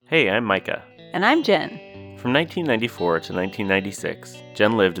Hey, I'm Micah. And I'm Jen. From 1994 to 1996,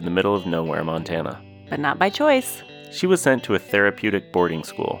 Jen lived in the middle of nowhere, Montana. But not by choice. She was sent to a therapeutic boarding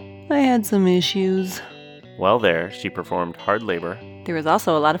school. I had some issues. While there, she performed hard labor. There was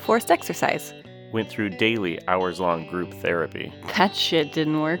also a lot of forced exercise. Went through daily, hours-long group therapy. That shit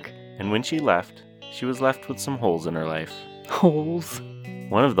didn't work. And when she left, she was left with some holes in her life. Holes.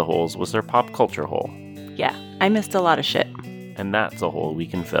 One of the holes was her pop culture hole. Yeah, I missed a lot of shit. And that's a hole we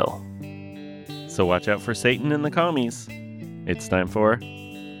can fill. So watch out for Satan and the commies. It's time for...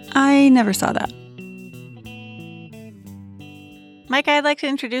 I never saw that. Mike, I'd like to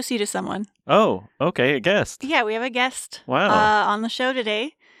introduce you to someone. Oh, okay, a guest. Yeah, we have a guest Wow. on the show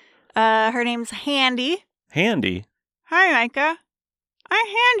today. Her name's Handy. Handy. Hi, Micah. I'm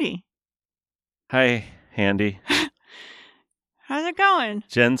Handy. Hi, Handy. How's it going?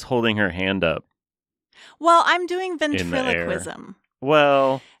 Jen's holding her hand up. Well, I'm doing the air. ventriloquism.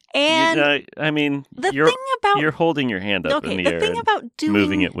 Well, And you're holding your hand up in the air. The thing about doing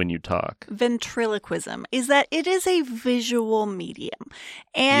moving it when you talk. Ventriloquism is that it is a visual medium.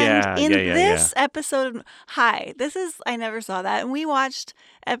 And in this episode, this is I Never Saw That, and we watched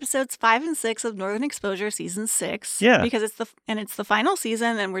episodes 5 and 6 of Northern Exposure season 6. Yeah. Because it's the final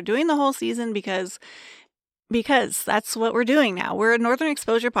season, and we're doing the whole season because that's what we're doing now. We're a Northern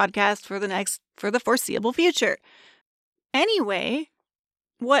Exposure podcast for the foreseeable future. Anyway,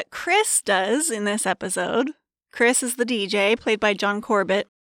 what Chris does in this episode, Chris is the DJ, played by John Corbett.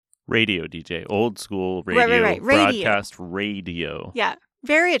 Radio DJ, old school radio, right. broadcast radio. Yeah,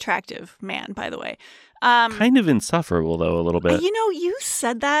 very attractive man, by the way. Kind of insufferable, though, a little bit. You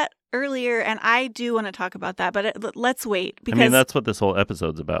said that earlier, and I do want to talk about that, but let's wait. Because that's what this whole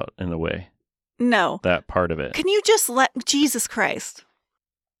episode's about, in a way. No. That part of it. Can you just Jesus Christ.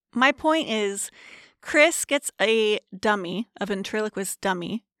 My point is, Chris gets a ventriloquist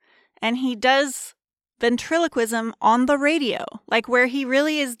dummy, and he does ventriloquism on the radio, like where he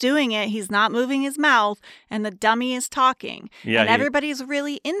really is doing it. He's not moving his mouth, and the dummy is talking. Yeah, and everybody's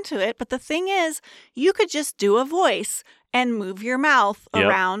really into it. But the thing is, you could just do a voice and move your mouth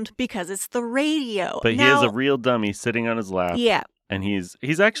around because it's the radio. But he has a real dummy sitting on his lap. Yeah. And he's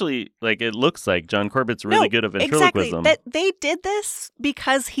actually, it looks like John Corbett's really good at ventriloquism. Exactly. They did this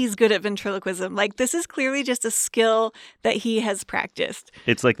because he's good at ventriloquism. This is clearly just a skill that he has practiced.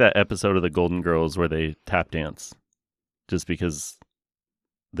 It's like that episode of The Golden Girls where they tap dance just because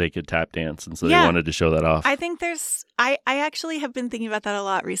they could tap dance. And so they wanted to show that off. I think I actually have been thinking about that a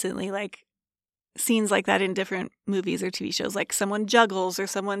lot recently, scenes like that in different movies or TV shows, like someone juggles or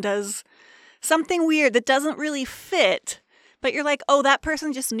someone does something weird that doesn't really fit. But you're like, oh, that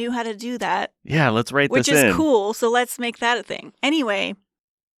person just knew how to do that. Yeah, let's write this in. Which is cool, so let's make that a thing. Anyway,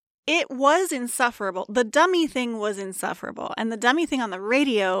 it was insufferable. The dummy thing was insufferable. And the dummy thing on the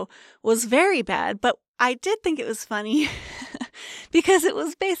radio was very bad. But I did think it was funny because it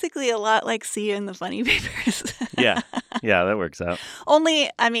was basically a lot like See You in the Funny Papers. Yeah, that works out.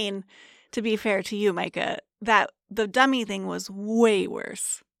 Only, to be fair to you, Micah, that the dummy thing was way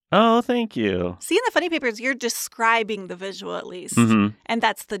worse. Oh, thank you. See, in the Funny Papers, you're describing the visual at least. Mm-hmm. And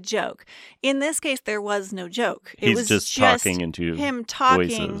that's the joke. In this case, there was no joke. He's was just talking into him talking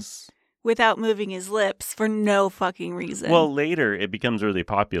voices without moving his lips for no fucking reason. Well, later it becomes really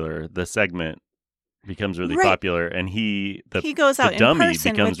popular. The segment becomes really popular, and he goes out the dummy in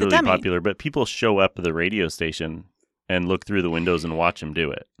person becomes with the really dummy. popular. But people show up at the radio station and look through the windows and watch him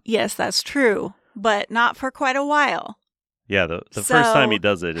do it. Yes, that's true, but not for quite a while. Yeah, the first time he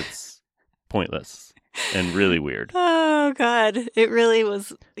does it, it's pointless and really weird. Oh, God. It really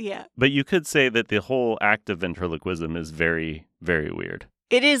was, yeah. But you could say that the whole act of ventriloquism is very, very weird.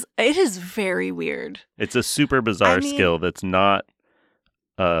 It is very weird. It's a super bizarre skill that's not,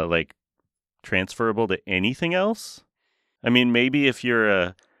 transferable to anything else. Maybe if you're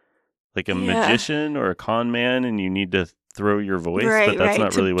a magician or a con man and you need to throw your voice, but that's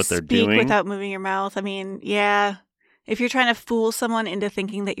not really what they're doing. Speak without moving your mouth. Yeah. If you're trying to fool someone into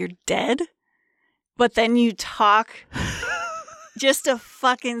thinking that you're dead, but then you talk just to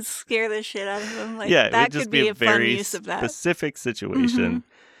fucking scare the shit out of them, that could be a fun use of that. Specific situation. Mm-hmm.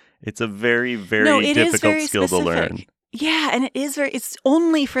 It's a very, very difficult skill to learn. Yeah, and it's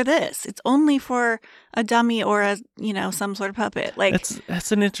only for this. It's only for a dummy or some sort of puppet.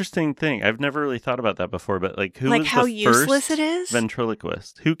 That's an interesting thing. I've never really thought about that before, but who was how the useless first it is?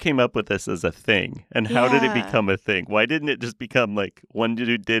 Ventriloquist? Who came up with this as a thing? And how did it become a thing? Why didn't it just become one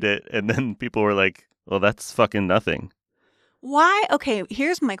dude did it and then people were like, well, that's fucking nothing. Why? Okay,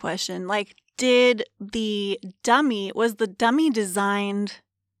 here's my question. Was the dummy designed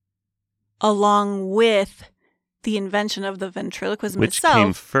along with the invention of the ventriloquism Which itself.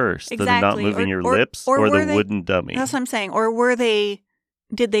 came first? Exactly. The not moving your lips or the wooden dummy? That's what I'm saying. Or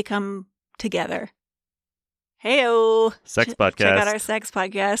did they come together? Hey-o. Sex podcast. Check out our sex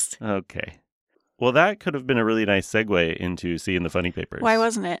podcast. Okay. Well, that could have been a really nice segue into Seeing the Funny Papers. Why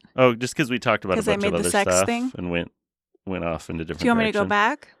wasn't it? Oh, just because we talked about a bunch of other stuff thing? and went off into different directions. Do you want me to go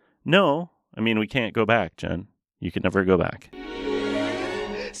back? No. I mean, we can't go back, Jen. You can never go back.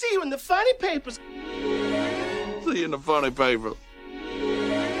 See you in the funny papers. See you in the funny papers.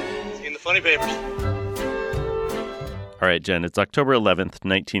 See you in the funny papers. All right, Jen, it's October 11th,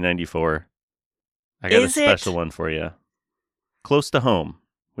 1994. I got a special one for you. Close to Home.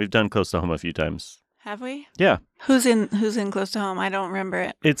 We've done Close to Home a few times. Have we? Yeah. Who's in Close to Home? I don't remember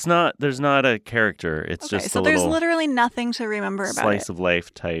it. There's not a character. It's just so there's literally nothing to remember about it. Slice of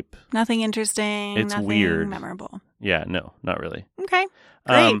life type. Nothing interesting. It's nothing weird. Memorable. Yeah, no, not really. Okay.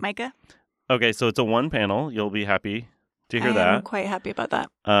 Great, Micah. Okay, so it's a one panel. You'll be happy to hear that. I'm quite happy about that.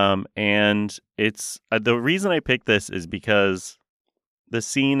 And it's the reason I picked this is because the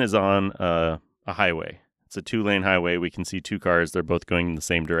scene is on a highway. It's a 2-lane highway. We can see two cars. They're both going in the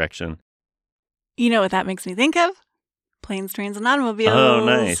same direction. You know what that makes me think of? Planes, Trains, and Automobiles. Oh,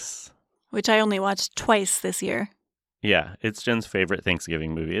 nice. Which I only watched twice this year. Yeah, it's Jen's favorite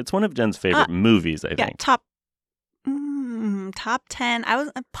Thanksgiving movie. It's one of Jen's favorite movies, I think. Top 10.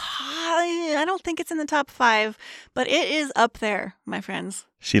 I don't think it's in the top 5, but it is up there, my friends.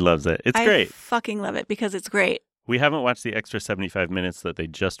 She loves it. It's great. I fucking love it because it's great. We haven't watched the extra 75 minutes that they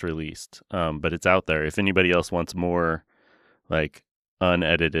just released, but it's out there. If anybody else wants more, like,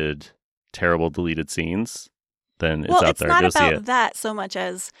 unedited, terrible deleted scenes, then it's out there. Go see it. Well, it's not about that so much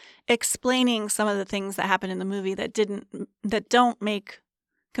as explaining some of the things that happen in the movie that don't make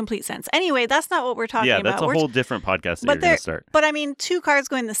complete sense. Anyway, that's not what we're talking about. Yeah, that's a whole different podcast that you're going to start. But I mean, two cars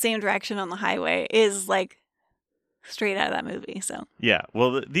going the same direction on the highway is like straight out of that movie. So yeah,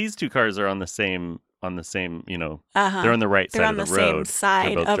 well, these two cars are on the same, you know, they're on the right side of the road. They're on the same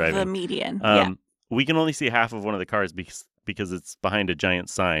side of the median. We can only see half of one of the cars because it's behind a giant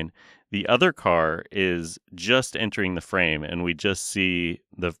sign. The other car is just entering the frame, and we just see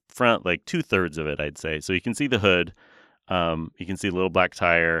the front, like 2/3 of it, I'd say. So you can see the hood. You can see a little black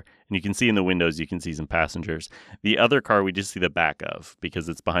tire, and you can see in the windows, you can see some passengers. The other car, we just see the back of because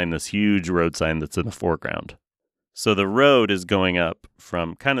it's behind this huge road sign that's in the foreground. So the road is going up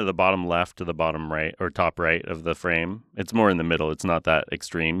from kind of the bottom left to the bottom right or top right of the frame. It's more in the middle. It's not that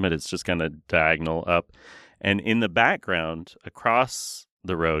extreme, but it's just kind of diagonal up. And in the background, across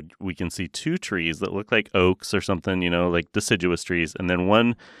the road, we can see two trees that look like oaks or something, you know, like deciduous trees. And then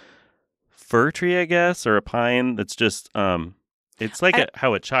one fir tree, I guess, or a pine that's just, it's like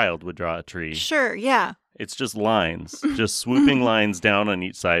how a child would draw a tree. Sure, yeah. It's just lines, just swooping lines down on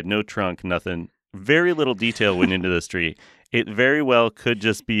each side, no trunk, nothing. Very little detail went into this tree. It very well could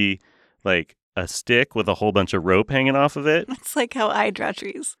just be like a stick with a whole bunch of rope hanging off of it. It's like how I draw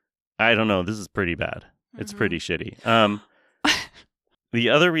trees. I don't know. This is pretty bad. It's pretty shitty. The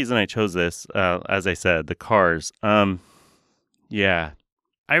other reason I chose this, as I said, the cars. Yeah,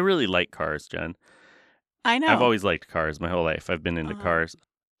 I really like cars, Jen. I know. I've always liked cars my whole life. I've been into cars.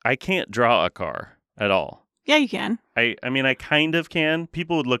 I can't draw a car at all. Yeah, you can. I mean, I kind of can.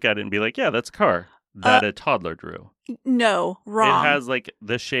 People would look at it and be like, yeah, that's a car that a toddler drew. No, wrong. It has like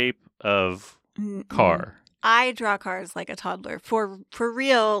the shape of car. I draw cars like a toddler. For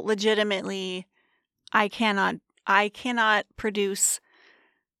real, legitimately, I cannot produce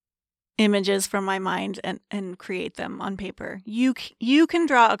images from my mind and create them on paper. You can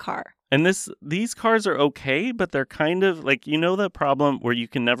draw a car. And these cars are okay, but they're kind of like, you know, the problem where you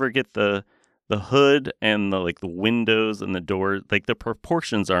can never get the hood and the windows and the door, like the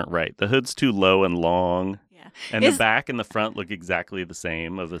proportions aren't right. The hood's too low and long. Yeah. And the back and the front look exactly the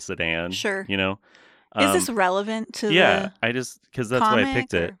same of a sedan. Sure. You know? Is this relevant to because that's why I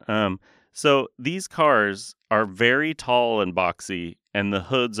picked it. So these cars are very tall and boxy, and the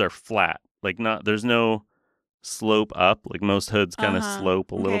hoods are flat. Like there's no slope up. Like most hoods kind of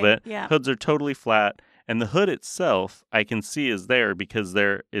slope a little bit. Yeah. Hoods are totally flat. And the hood itself, I can see is there because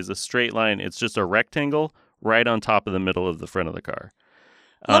there is a straight line. It's just a rectangle right on top of the middle of the front of the car.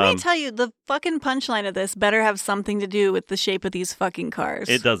 Let me tell you, the fucking punchline of this better have something to do with the shape of these fucking cars.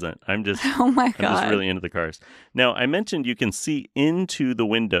 It doesn't. I'm just oh my God. I'm just really into the cars. Now, I mentioned you can see into the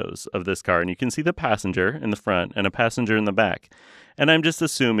windows of this car, and you can see the passenger in the front and a passenger in the back. And I'm just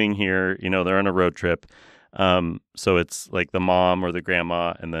assuming here, you know, they're on a road trip. So it's like the mom or the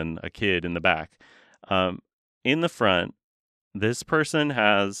grandma and then a kid in the back. In the front, this person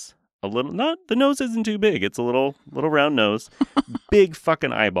has a little, not, the nose isn't too big. It's a little round nose, big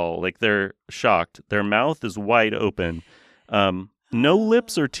fucking eyeball. Like they're shocked. Their mouth is wide open. No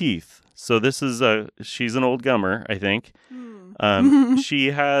lips or teeth. So this is she's an old gummer, I think.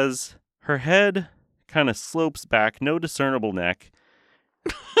 She has, her head kind of slopes back, no discernible neck.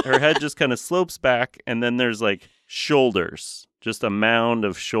 Her head just kind of slopes back, and then there's like shoulders, just a mound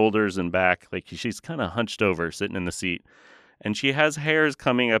of shoulders and back. Like she's kind of hunched over, sitting in the seat. And she has hairs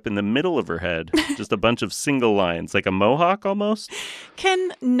coming up in the middle of her head, just a bunch of single lines, like a mohawk almost.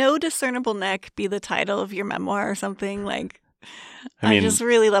 Can No Discernible Neck be the title of your memoir or something? Like, I mean, I just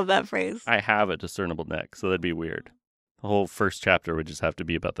really love that phrase. I have a discernible neck, so that'd be weird. The whole first chapter would just have to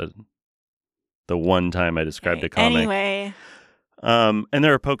be about the one time I described a comic. Anyway. And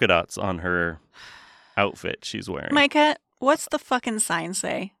there are polka dots on her outfit she's wearing. Micah, what's the fucking sign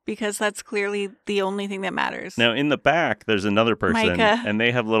say? Because that's clearly the only thing that matters. Now, in the back, there's another person, Micah. and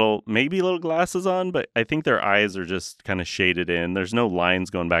they have maybe little glasses on, but I think their eyes are just kind of shaded in. There's no lines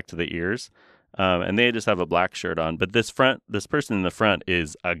going back to the ears, and they just have a black shirt on. But this person in the front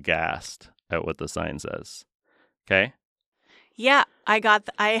is aghast at what the sign says. Okay? Yeah,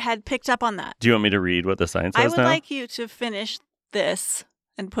 I had picked up on that. Do you want me to read what the sign says I would now? like you to finish this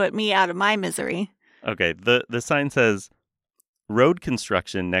and put me out of my misery. Okay, the sign says, road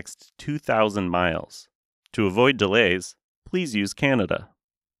construction next 2,000 miles. To avoid delays, please use Canada.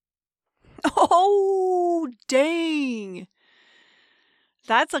 Oh, dang.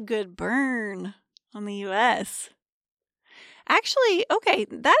 That's a good burn on the U.S. Actually, okay,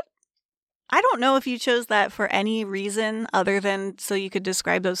 I don't know if you chose that for any reason other than so you could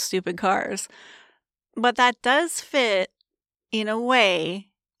describe those stupid cars. But that does fit in a way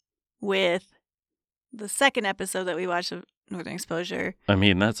with the second episode that we watched of Northern Exposure. I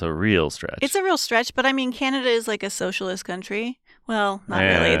mean, that's a real stretch. It's a real stretch, but I mean, Canada is like a socialist country. Well, not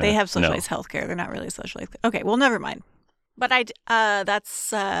really. They have socialized healthcare. They're not really socialized. Okay, well, never mind. But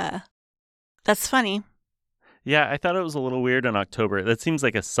that's funny. Yeah, I thought it was a little weird in October. That seems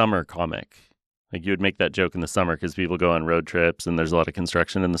like a summer comic. Like you would make that joke in the summer because people go on road trips and there's a lot of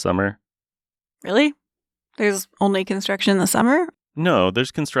construction in the summer. Really? There's only construction in the summer? No,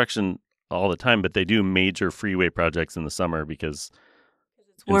 there's construction all the time, but they do major freeway projects in the summer because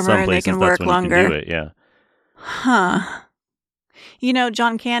it's warmer in some and places they can that's work when longer. You can do it, yeah. Huh. You know,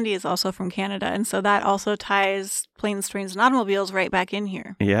 John Candy is also from Canada, and so that also ties planes, trains, and automobiles right back in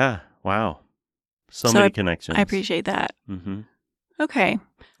here. Yeah. Wow. So many connections. I appreciate that. Mm-hmm. Okay.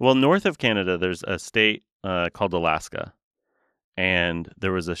 Well, north of Canada, there's a state called Alaska, and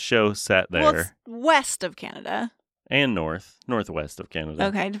there was a show set there. Well, it's west of Canada. And northwest of Canada.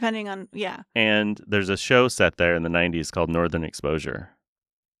 Okay, depending on, yeah. And there's a show set there in the 90s called Northern Exposure.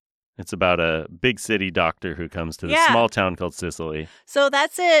 It's about a big city doctor who comes to this small town called Sicily. So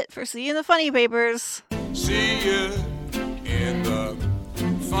that's it for See You in the Funny Papers. See you in the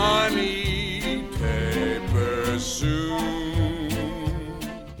funny papers soon.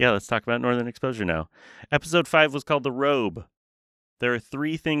 Yeah, let's talk about Northern Exposure now. Episode 5 was called The Robe. There are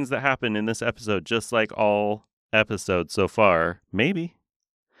 3 things that happen in this episode, just like all episodes so far. Maybe.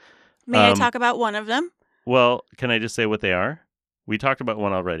 May I talk about one of them? Well, can I just say what they are? We talked about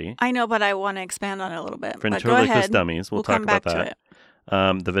one already. I know, but I want to expand on it a little bit. Ventriloquist dummies. We'll talk come back about to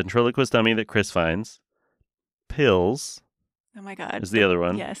that. it. The ventriloquist dummy that Chris finds. Pills. Oh my God. Is the other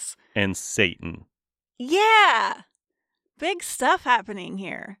one. Yes. And Satan. Yeah. Big stuff happening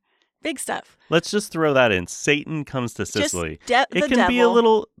here. Big stuff. Let's just throw that in. Satan comes to Sicily. It can be a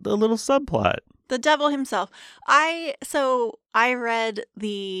little subplot. The devil himself. I read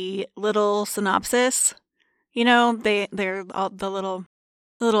the little synopsis. You know, they're all the little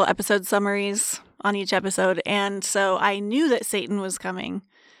episode summaries on each episode, and so I knew that Satan was coming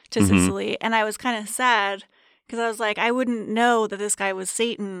to Sicily, and I was kind of sad because I was like, I wouldn't know that this guy was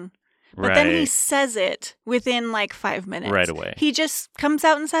Satan. But then he says it within like 5 minutes. Right away. He just comes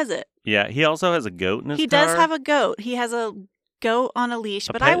out and says it. Yeah, he also has a goat in his car. He does have a goat. He has a goat on a leash.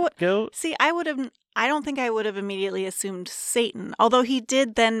 But I would goat? See, I don't think I would have immediately assumed Satan. Although he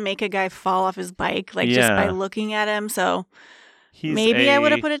did then make a guy fall off his bike, just by looking at him. So maybe I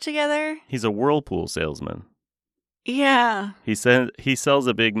would have put it together. He's a Whirlpool salesman. Yeah. He sells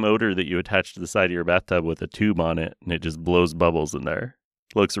a big motor that you attach to the side of your bathtub with a tube on it, and it just blows bubbles in there.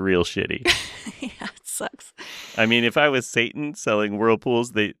 Looks real shitty. Yeah, it sucks. I mean, if I was Satan selling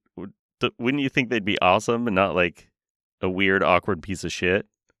Whirlpools, wouldn't you think they'd be awesome and not like a weird, awkward piece of shit?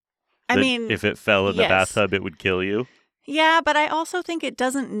 I mean, if it fell in the bathtub, it would kill you. Yeah, but I also think it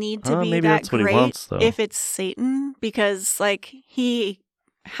doesn't need to be maybe that that's what great he wants, though. if it's Satan, because he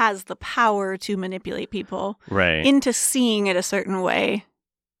has the power to manipulate people right into seeing it a certain way.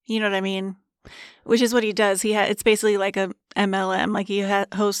 You know what I mean? Which is what he does. It's basically like a MLM. Like he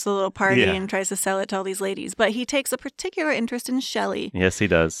hosts a little party Yeah. and tries to sell it to all these ladies. But he takes a particular interest in Shelley. Yes, he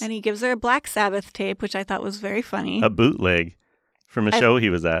does. And he gives her a Black Sabbath tape, which I thought was very funny. A bootleg from a show he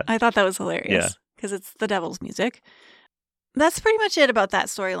was at. I thought that was hilarious because it's the devil's music. That's pretty much it about that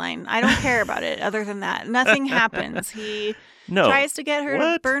storyline. I don't care about it other than that. Nothing happens. He tries to get her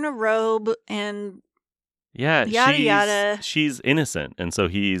to burn a robe and yada yada. She's innocent, and so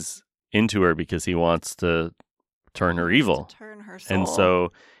he's into her because he wants to turn her evil. Turn her soul. And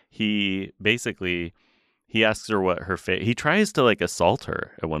so he basically asks her what her fate. He tries to like assault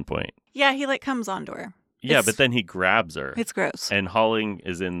her at one point. Yeah, he like comes onto her. Yeah, but then he grabs her. It's gross. And Holling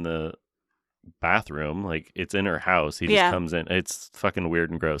is in the bathroom, like it's in her house. He just comes in. It's fucking weird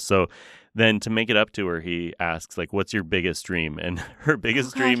and gross. So then to make it up to her, he asks like, "What's your biggest dream?" And her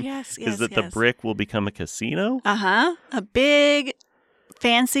biggest dream is that the brick will become a casino. A big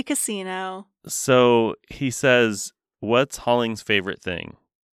fancy casino. So he says, "What's Holling's favorite thing?"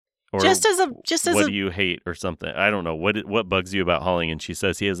 Or what do you hate or something? I don't know. What bugs you about Holling? And she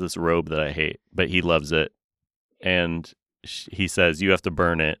says he has this robe that I hate, but he loves it. And he says, "You have to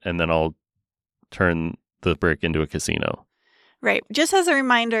burn it, and then I'll turn the brick into a casino." Right. Just as a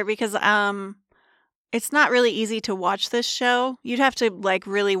reminder, because it's not really easy to watch this show. You'd have to like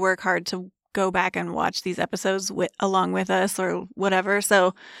really work hard to go back and watch these episodes along with us or whatever.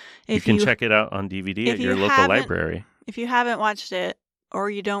 So if you can check it out on DVD at your local library. If you haven't watched it or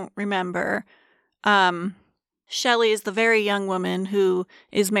you don't remember, Shelley is the very young woman who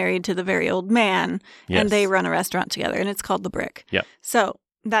is married to the very old man, and they run a restaurant together, and it's called The Brick. Yep. So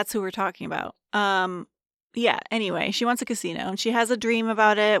that's who we're talking about. Anyway, she wants a casino, and she has a dream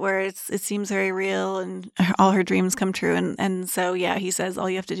about it where it seems very real, and all her dreams come true. And so, he says, all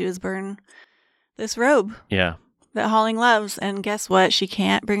you have to do is burn this robe. Yeah. That Holling loves. And guess what? She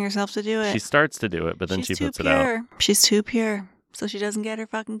can't bring herself to do it. She starts to do it, but then she puts it out. She's too pure. So she doesn't get her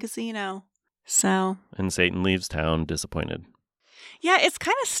fucking casino. So. And Satan leaves town disappointed. Yeah, it's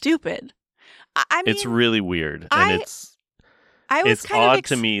kind of stupid. I mean, it's really weird. And it's odd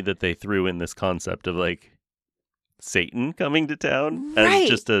to me that they threw in this concept of like Satan coming to town as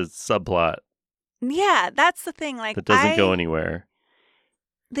just a subplot. Yeah, that's the thing. Like, that doesn't go anywhere.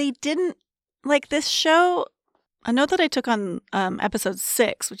 They didn't like this show. A note that I took on episode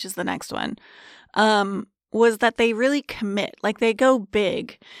 6, which is the next one, was that they really commit. Like they go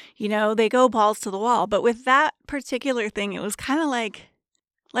big, they go balls to the wall. But with that particular thing, it was kind of like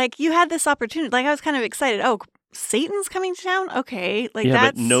you had this opportunity. Like I was kind of excited. Oh, Satan's coming to town? Okay.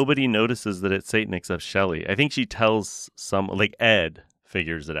 But nobody notices that it's Satan except Shelley. I think she tells like Ed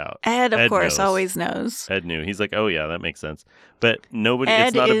figures it out. Ed, of course, always knows. Ed knew. He's like, oh yeah, that makes sense. But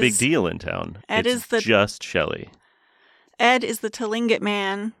it's not a big deal in town. It's just Shelley. Ed is the Tlingit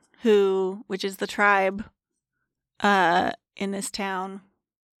man which is the tribe in this town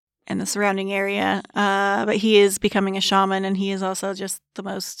and the surrounding area. But he is becoming a shaman, and he is also just the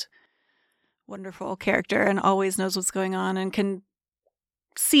most wonderful character and always knows what's going on and can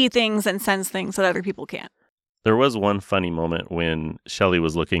see things and sense things that other people can't. There was one funny moment when Shelley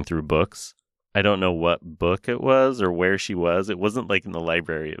was looking through books. I don't know what book it was or where she was. It wasn't like in the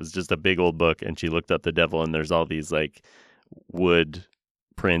library. It was just a big old book, and she looked up the devil, and there's all these like wood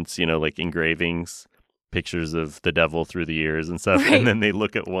prints, like engravings, pictures of the devil through the years and stuff. Right. And then they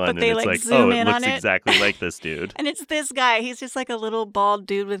look at one and it's like, oh, it looks exactly like this dude. And it's this guy. He's just like a little bald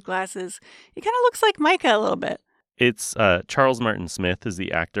dude with glasses. He kind of looks like Micah a little bit. It's Charles Martin Smith is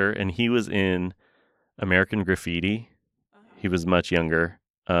the actor, and he was in American Graffiti. He was much younger.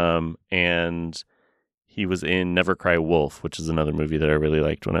 And he was in Never Cry Wolf, which is another movie that I really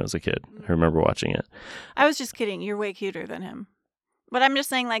liked when I was a kid. I remember watching it. I was just kidding. You're way cuter than him. But I'm just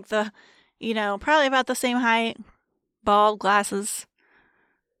saying like probably about the same height, bald, glasses.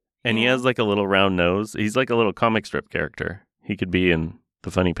 And he has like a little round nose. He's like a little comic strip character. He could be in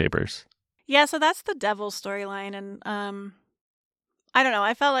the Funny Papers. Yeah, so that's the devil storyline. And I don't know.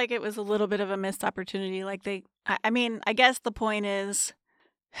 I felt like it was a little bit of a missed opportunity. Like I guess the point is,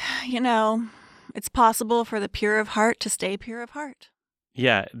 it's possible for the pure of heart to stay pure of heart.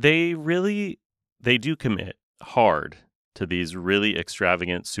 Yeah, they do commit hard to these really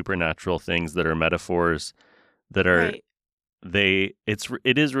extravagant supernatural things that are metaphors that are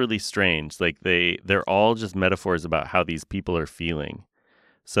it is really strange. Like they're all just metaphors about how these people are feeling.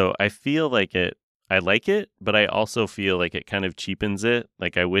 So I feel like I like it, but I also feel like it kind of cheapens it.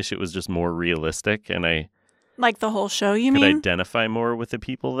 Like I wish it was just more realistic, and I like the whole show, you could mean? Identify more with the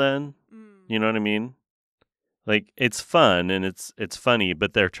people then. You know what I mean? Like it's fun and it's funny,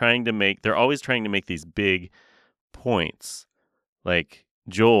 but they're always trying to make these big points. Like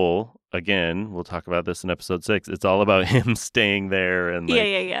Joel, again, we'll talk about this in episode 6. It's all about him staying there and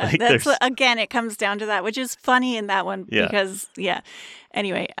Yeah. like, That's there's- again, it comes down to that, which is funny in that one Yeah. because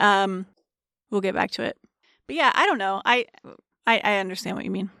Anyway, we'll get back to it. But yeah, I don't know. I understand what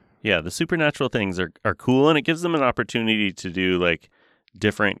you mean. Yeah, the supernatural things are cool, and it gives them an opportunity to do like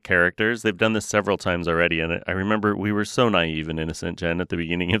different characters. They've done this several times already, and I remember we were so naive and innocent, Jen, at the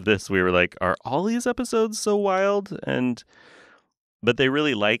beginning of this. We were like, are all these episodes so wild? But they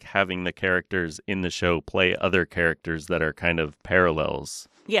really like having the characters in the show play other characters that are kind of parallels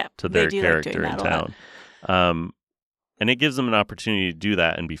Yeah, to they their do like character doing in that a lot. town. And it gives them an opportunity to do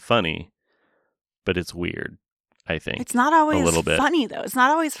that and be funny, but it's weird, I think. It's not always little bit. funny though. It's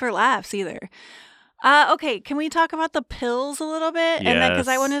not always for laughs either. Okay, can we talk about the pills a little bit? And then because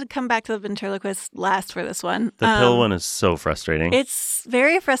I Yes. wanted to come back to the ventriloquist last for this one. The pill one is so frustrating. It's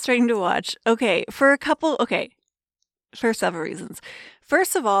very frustrating to watch. For several reasons.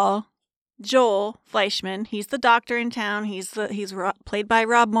 First of all, Joel Fleischman, he's the doctor in town. He's played by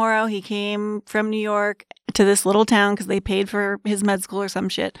Rob Morrow. He came from New York to this little town because they paid for his med school or some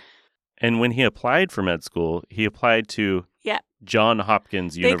shit. And when he applied for med school, he applied to Yeah. John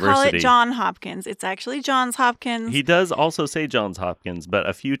Hopkins They University. call it John Hopkins. It's actually Johns Hopkins. He does also say Johns Hopkins, but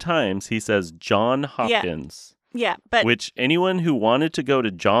a few times he says John Hopkins, yeah, but which anyone who wanted to go to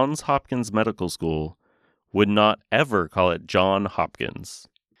Johns Hopkins Medical School would not ever call it John Hopkins.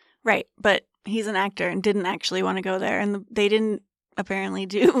 right, but he's an actor and didn't actually want to go there, and they didn't apparently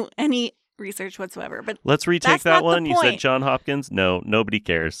do any research whatsoever. But Let's retake That's not that the one. You said point. John Hopkins? No, nobody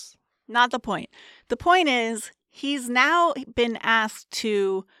cares. not the point. The point is he's now been asked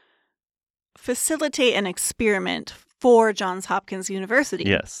to facilitate an experiment for Johns Hopkins University.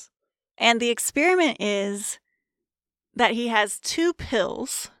 Yes. And the experiment is that he has 2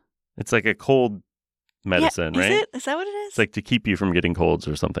 pills. It's like a cold medicine, Yeah, right? Is it? Is that what it is? It's like to keep you from getting colds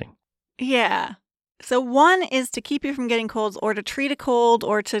or something. Yeah. So one is to keep you from getting colds or to treat a cold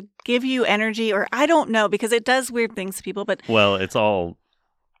or to give you energy or I don't know because it does weird things to people. But Well, it's all,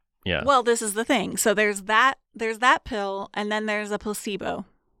 yeah. well, this is the thing. So there's that pill and then there's a placebo.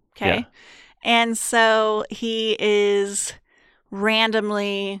 Okay. Yeah. And so he is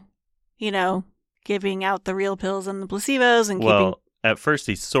randomly, giving out the real pills and the placebos and Well, at first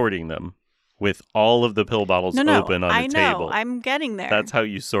he's sorting them with all of the pill bottles No, open on I the know. table. I'm getting there. That's how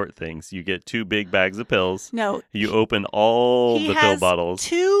you sort things. You get 2 big bags of pills. No. You open all he the pill has bottles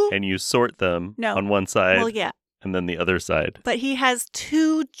 2 and you sort them No. on one side Well, yeah. and then the other side. But he has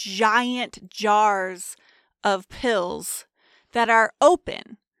 2 giant jars of pills that are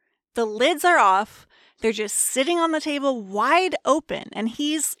open. The lids are off. They're just sitting on the table wide open. And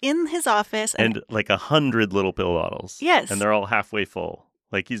he's in his office. And like 100 little pill bottles. Yes. And they're all halfway full.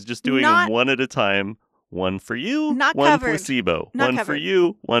 Like he's just doing Not- them one at a time. One for you, Not one covered. placebo. Not one for covered.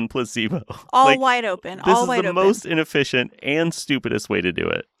 you, one placebo. all Like, wide open. This All is wide the open. most inefficient and stupidest way to do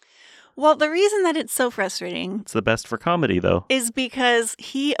it. Well, the reason that it's so frustrating It's the best for comedy, though. is because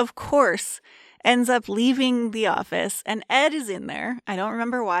he, of course, ends up leaving the office and Ed is in there. I don't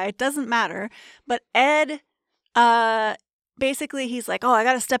remember why. It doesn't matter. But Ed, basically he's like, oh, I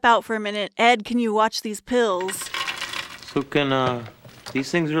got to step out for a minute. Ed, can you watch these pills? So can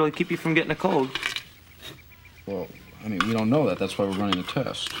these things really keep you from getting a cold? Well, I mean, we don't know that. That's why we're running the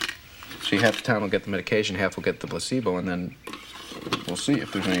test. See, half the time we'll get the medication, half will get the placebo, and then we'll see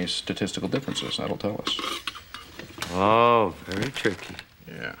if there's any statistical differences. That'll tell us. Oh, very tricky.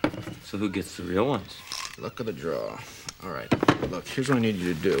 Yeah. So who gets the real ones? Luck of the draw. All right. Look, here's what I need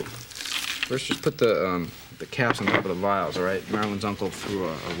you to do. First, just put the caps on top of the vials, all right? Marilyn's uncle threw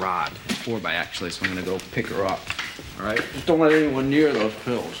a rod, 4-by actually, so I'm gonna go pick her up. All right? Just don't let anyone near those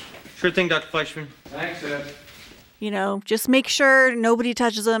pills. Sure thing, Dr. Fleischman. Thanks, Ed. Just make sure nobody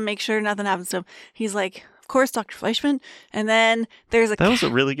touches him. Make sure nothing happens to him. He's like, of course, Dr. Fleischman. And then there's a That was a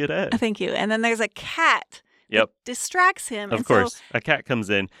cat. really good ad. Thank you. And then there's a cat Yep. that distracts him. Of and course. So, A cat comes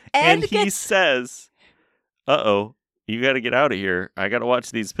in Ed and he gets- says, uh-oh, you got to get out of here. I got to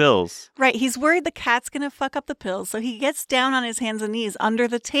watch these pills. right, he's worried the cat's going to fuck up the pills. So he gets down on his hands and knees under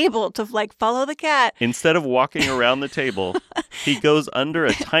the table to follow the cat. Instead of walking around the table, he goes under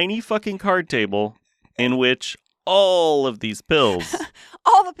a tiny fucking card table in which all of these pills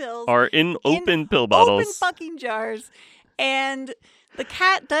All the pills are in open pill bottles. Open fucking jars. And the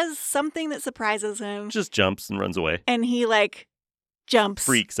cat does something that surprises him. Just jumps and runs away. And he jumps.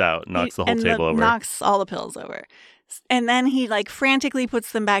 Freaks out, knocks the whole and table over. Knocks all the pills over. And then he frantically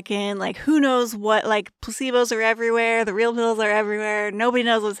puts them back in. Who knows what? Placebos are everywhere. The real pills are everywhere. Nobody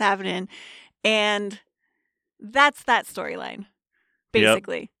knows what's happening. And that's that storyline,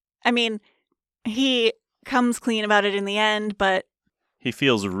 basically. I mean, he comes clean about it in the end, but He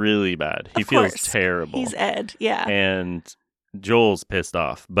feels really bad. He Of feels course. terrible. He's Ed. Yeah. And Joel's pissed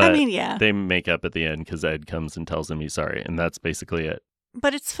off. But yeah. they make up at the end because Ed comes and tells him he's sorry. And that's basically it.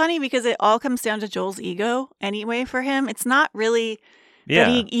 But it's funny because it all comes down to Joel's ego anyway for him. It's not really Yeah.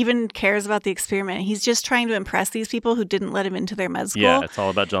 that he even cares about the experiment. He's just trying to impress these people who didn't let him into their med school. Yeah, it's all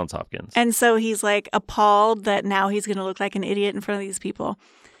about Johns Hopkins. And so he's like appalled that now he's going to look like an idiot in front of these people.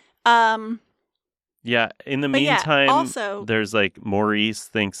 Yeah, in the But yeah, meantime, also- there's like Maurice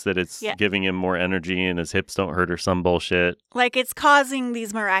thinks that it's Yeah. giving him more energy and his hips don't hurt or some bullshit. Like it's causing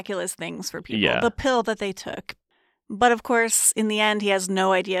these miraculous things for people. Yeah. The pill that they took. But of course, in the end, he has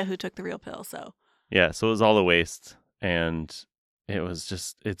no idea who took the real pill. So Yeah, so it was all a waste. And it was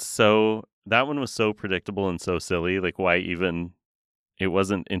just, that one was so predictable and so silly. Like, why even, it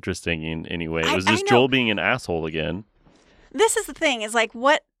wasn't interesting in any way. It I was just know. Joel being an asshole again. this is the thing is like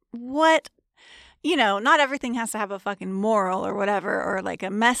what not everything has to have a fucking moral or whatever or like a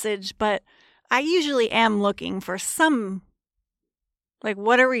message, but I usually am looking for some, like,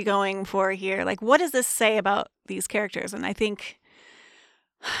 what are we going for here? Like, what does this say about these characters? And I think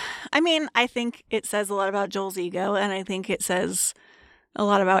it says a lot about Joel's ego, and I think it says a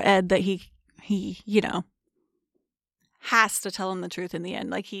lot about Ed that he has to tell him the truth in the end.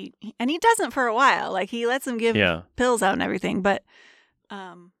 Like he doesn't for a while. Like he lets him give Yeah. pills out and everything, but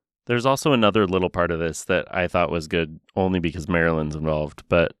There's also another little part of this that I thought was good only because Marilyn's involved.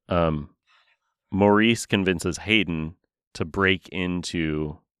 But Maurice convinces Hayden to break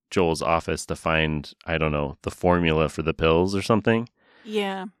into Joel's office to find, I don't know, the formula for the pills or something.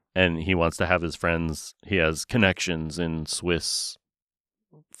 yeah. And he wants to have his friends. He has connections in Swiss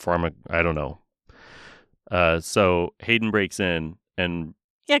I don't know. So Hayden breaks in and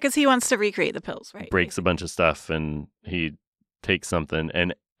Yeah, because he wants to recreate the pills, right? breaks a bunch of stuff, and he takes something.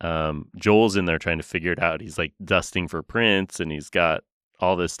 And Joel's in there trying to figure it out. He's like dusting for prints, and he's got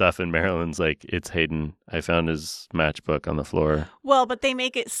all this stuff. And Marilyn's like, "It's Hayden. I found his matchbook on the floor." Well, but they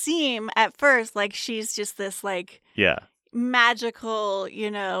make it seem at first like she's just this like Yeah, magical,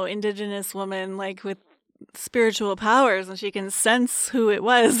 indigenous woman like with spiritual powers, and she can sense who it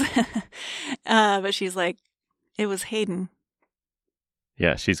was. But she's like, it was Hayden.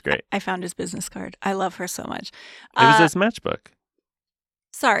 yeah, she's great. I found his business card. I love her so much. It was his matchbook.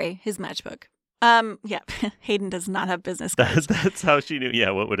 Sorry, his matchbook. Yeah, Hayden does not have business cards. That's how she knew. Yeah,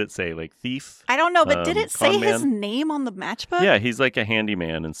 what would it say? Like thief? I don't know, but did it say con his man? name on the matchbook? Yeah, he's like a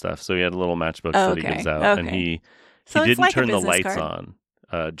handyman and stuff. So he had a little matchbook that he Okay, gives out, and okay. he So it's didn't like a turn the business lights card. on.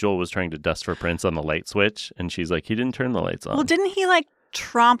 Joel was trying to dust for prints on the light switch, and she's like, "He didn't turn the lights on." Well, didn't he like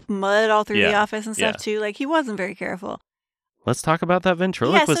tromp mud all through the Yeah, office and stuff yeah. too? Like he wasn't very careful. Let's talk about that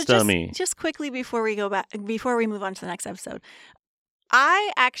ventriloquist dummy. Just quickly before we move on to the next episode.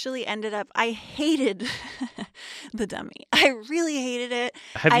 I actually I hated the dummy. I really hated it.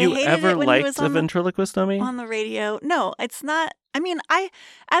 Have I you hated ever it when he was liked a on the- ventriloquist dummy? on the radio. No, it's not. I mean,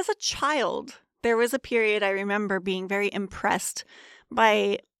 as a child, there was a period I remember being very impressed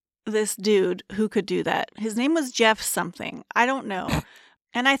by this dude who could do that. His name was Jeff something. I don't know.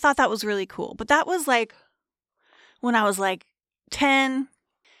 And I thought that was really cool. But that was like when I was like 10,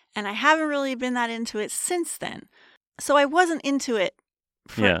 and I haven't really been that into it since then. So I wasn't into it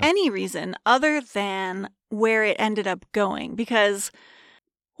for Yeah. any reason other than where it ended up going. Because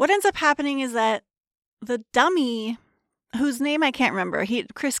what ends up happening is that the dummy, whose name I can't remember,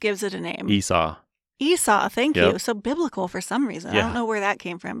 Chris gives it a name. Esau. Esau, thank Yep. you. So biblical for some reason. I Yeah. don't know where that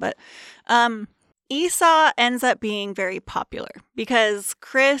came from, but Esau ends up being very popular because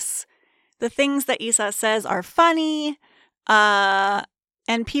Chris, the things that Esau says are funny,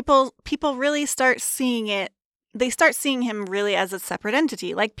 and people really start seeing it. They start seeing him really as a separate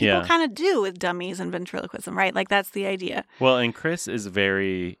entity, like people Yeah. kind of do with dummies and ventriloquism, right? Like that's the idea, Well, and Chris is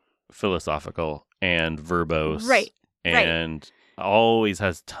very philosophical and verbose. right? And always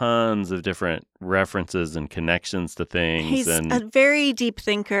has tons of different references and connections to things. He's and a very deep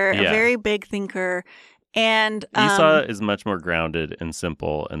thinker, a Yeah. very big thinker, and Esau is much more grounded and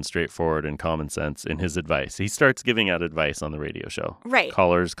simple and straightforward and common sense in his advice. He starts giving out advice on the radio show. right.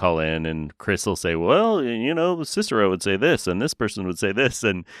 Callers call in, and Chris will say, well, Cicero would say this, and this person would say this.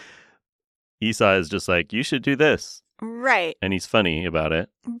 And Esau is just like, you should do this. Right. And he's funny about it.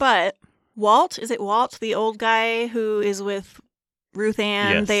 But Walt, is it Walt, the old guy who is with Ruth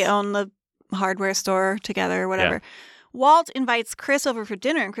Ann? Yes. They own the hardware store together or whatever. Walt invites Chris over for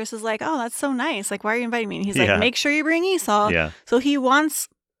dinner, and Chris is like, oh, that's so nice. Like, why are you inviting me? And he's Yeah. like, make sure you bring Esau. Yeah. So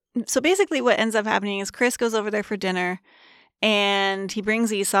basically what ends up happening is Chris goes over there for dinner, and he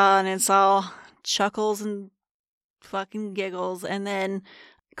brings Esau, and it's all chuckles and fucking giggles. And then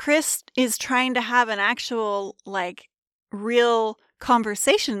Chris is trying to have an actual, like, real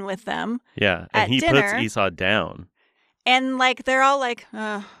conversation with them. Yeah, at and he dinner. puts Esau down. And like they're all like,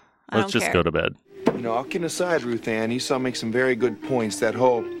 I Let's don't just care. go to bed. You know, all kidding aside, Ruth Ann, Esau makes some very good points. That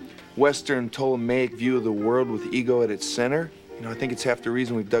whole Western Ptolemaic view of the world with ego at its center, you know, I think it's half the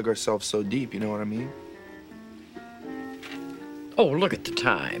reason we've dug ourselves so deep, you know what I mean? Oh, look at the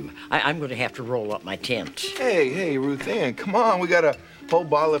time. I'm going to have to roll up my tent. Hey, Ruth Ann, come on. We got a whole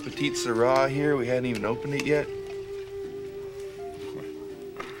bottle of Petite Sirah here. We hadn't even opened it yet.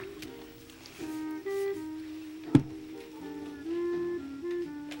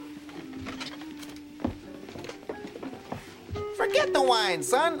 Forget the wine,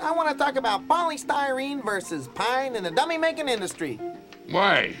 son. I want to talk about polystyrene versus pine in the dummy-making industry.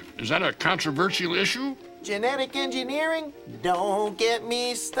 Why? Is that a controversial issue? Genetic engineering? Don't get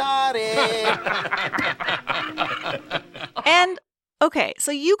me started. And okay,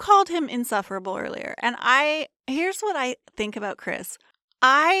 so you called him insufferable earlier. And here's what I think about Chris.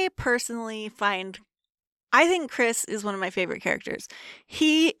 I personally I think Chris is one of my favorite characters.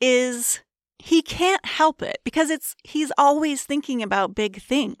 He can't help it because he's always thinking about big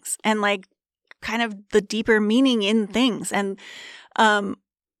things and like kind of the deeper meaning in things. And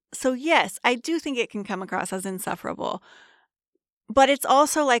so yes, I do think it can come across as insufferable, but it's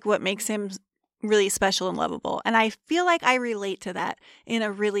also like what makes him really special and lovable. And I feel like I relate to that in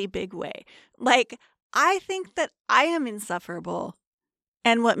a really big way. Like, I think that I am insufferable,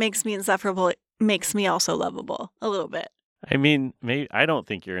 and what makes me insufferable makes me also lovable a little bit. I mean, maybe I don't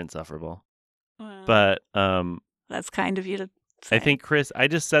think you're insufferable, but that's kind of you to say. I think Chris. I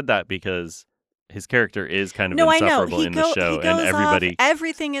just said that because his character is kind of No, I know. insufferable in the show, and everybody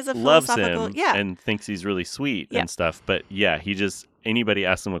everything is a loves philosophical, him yeah, and thinks he's really sweet Yeah. and stuff. But yeah, anybody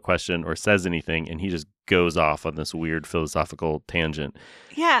asks him a question or says anything, and he just goes off on this weird philosophical tangent.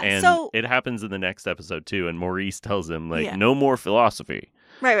 yeah. And So it happens in the next episode too, and Maurice tells him like, Yeah. no more philosophy.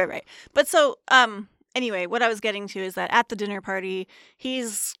 right. But so anyway, what I was getting to is that at the dinner party,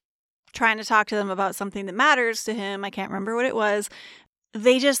 he's trying to talk to them about something that matters to him. I can't remember what it was.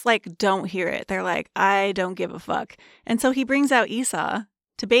 They just like don't hear it. They're like, I don't give a fuck. And so he brings out Esau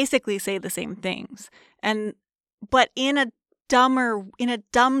to basically say the same things, but in a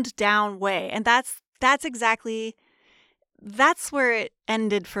dumbed down way. And that's where it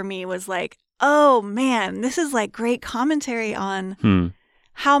ended for me, was like, oh man, this is like great commentary on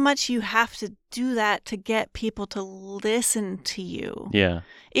how much you have to do that to get people to listen to you. Yeah.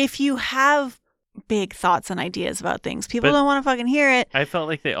 If you have big thoughts and ideas about things, people But don't want to fucking hear it. I felt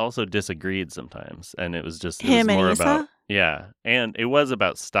like they also disagreed sometimes, and it was just Him it was and more Esau? about and it was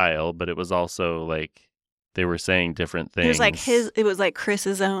about style, but it was also like they were saying different things. It was like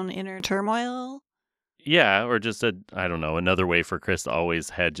Chris's own inner turmoil. Yeah, or just another way for Chris to always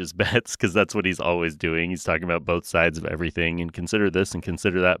hedge his bets, because that's what he's always doing. He's talking about both sides of everything and consider this and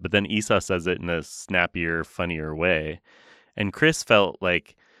consider that. But then Esau says it in a snappier, funnier way. And Chris felt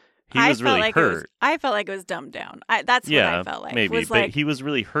like he was really hurt. I felt like it was dumbed down. That's what I felt like. Maybe, was but like, he was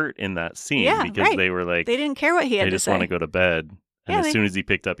really hurt in that scene because right. they were like, they didn't care what he had they to just say. want to go to bed. And as soon as he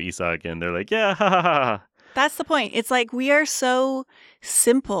picked up Esau again, they're like, yeah, ha ha ha. That's the point. It's like, we are so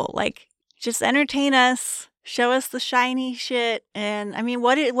simple. Like, just entertain us, show us the shiny shit. And I mean,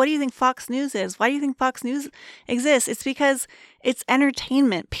 what do you think Fox News is? Why do you think Fox News exists? It's because it's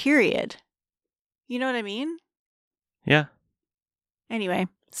entertainment, period. You know what I mean? Yeah. Anyway,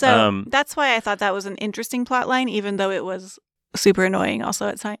 so that's why I thought that was an interesting plot line, even though it was super annoying also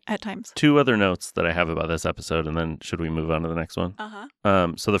at times. Two other notes that I have about this episode, and then should we move on to the next one?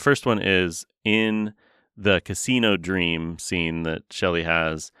 So the first one is in the casino dream scene that Shelley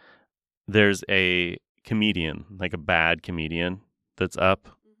has, there's a comedian, like a bad comedian, that's up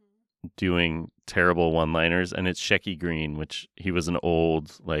doing terrible one-liners, and it's Shecky Green, which he was an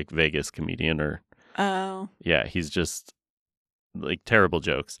old like Vegas comedian, or he's just like terrible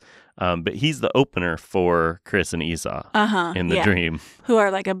jokes. But he's the opener for Chris and Esau in the dream, who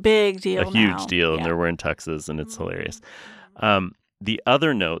are like a big deal, huge deal, and they're wearing tuxes, and it's hilarious. The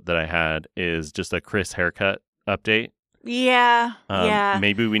other note that I had is just a Chris haircut update. Yeah.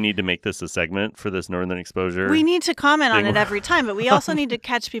 Maybe we need to make this a segment for this Northern Exposure. We need to comment on it every time, but we also need to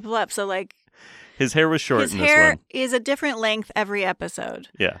catch people up. So, like, his hair was short in this one. His hair is a different length every episode.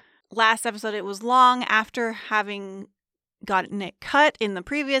 Yeah. Last episode, it was long after having gotten it cut in the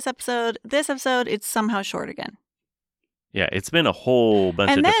previous episode. This episode, it's somehow short again. Yeah, it's been a whole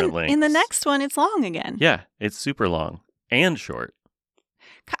bunch of different lengths. In the next one, it's long again. Yeah, it's super long and short.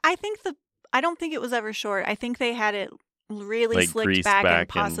 I don't think it was ever short. I think they had it really like slicked back and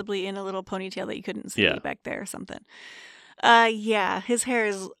possibly in a little ponytail that you couldn't see back there or something. His hair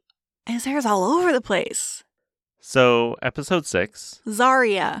is all over the place. So, episode 6,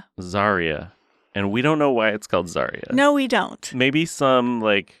 Zarya. Zarya. And we don't know why it's called Zarya. No, we don't. Maybe some,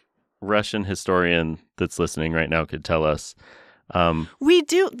 like, Russian historian that's listening right now could tell us. We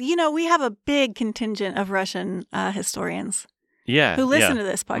do, we have a big contingent of Russian historians who listen to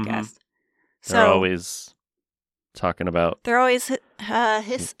this podcast. Mm-hmm. They're always talking about... They're always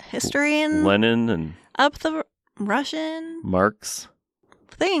historian... Lenin and... Up the Russian... Marx.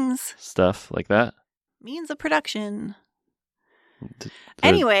 Things. Stuff like that. Means of production.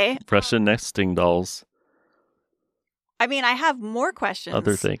 Anyway. Russian nesting dolls. I mean, I have more questions.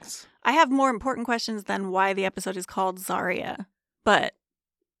 Other things. I have more important questions than why the episode is called Zarya. But...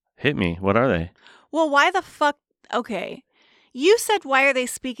 Hit me. What are they? Well, why the fuck... Okay. You said, why are they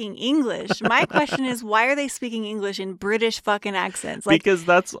speaking English? My question is, why are they speaking English in British fucking accents? Like, because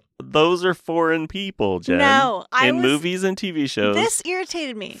those are foreign people, Jen. No, in movies and TV shows. This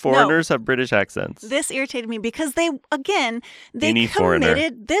irritated me. Foreigners have British accents. This irritated me because they Any committed. foreigner.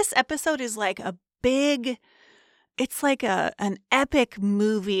 This episode is like a big, it's like an epic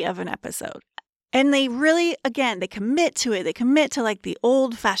movie of an episode. And they really, again, they commit to it. They commit to like the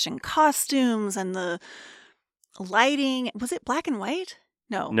old fashioned costumes and the lighting. Was it black and white?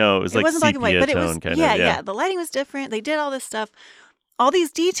 No, it was like wasn't black and white, but it was yeah. The lighting was different. They did all this stuff, all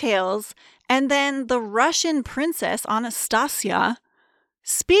these details, and then the Russian princess Anastasia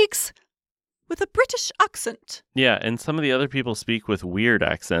speaks with a British accent. Yeah, and some of the other people speak with weird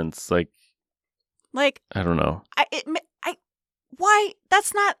accents, like I don't know. Why?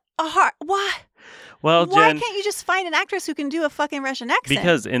 That's not a hard. Why? Well, why Jen, can't you just find an actress who can do a fucking Russian accent?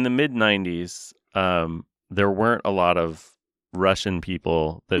 Because in the mid-90s, there weren't a lot of Russian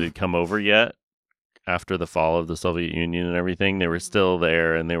people that had come over yet after the fall of the Soviet Union and everything. They were still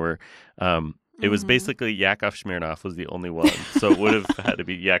there, and they were... it was basically Yakov Smirnoff was the only one, so it would have had to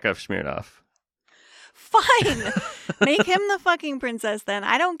be Yakov Smirnoff. Fine. Make him the fucking princess then.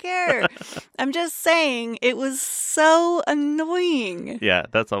 I don't care. I'm just saying it was so annoying. Yeah,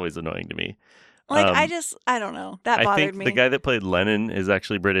 that's always annoying to me. Like, I don't know. That bothered me. I think the guy that played Lenin is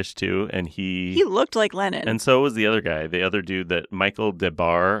actually British too, and he looked like Lenin. And so was the other guy, the other dude that Michael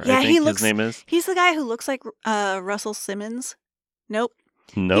DeBar, yeah, I think his name is. He's the guy who looks like Russell Simmons. Nope.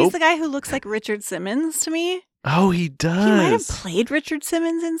 Nope. He's the guy who looks like Richard Simmons to me. Oh, he does. He might have played Richard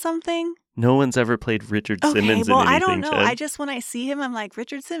Simmons in something. No one's ever played Richard Simmons in anything, I don't know. Jen. I just, when I see him, I'm like,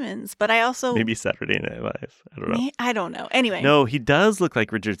 Richard Simmons. But I also... Maybe Saturday Night Live. I don't know. I don't know. Anyway. No, he does look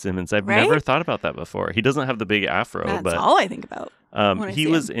like Richard Simmons. I've never thought about that before. He doesn't have the big afro. That's all I think about. He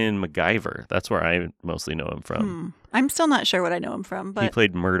was in MacGyver. That's where I mostly know him from. I'm still not sure what I know him from. But he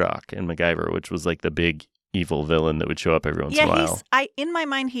played Murdoch in MacGyver, which was like the big evil villain that would show up every once in a while. In my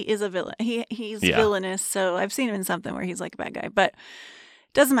mind, he is a villain. He's villainous, so I've seen him in something where he's like a bad guy. But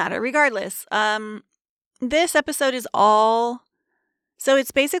doesn't matter. Regardless, this episode is all... So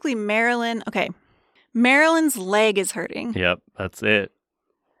it's basically Marilyn... Okay. Marilyn's leg is hurting. Yep, that's it.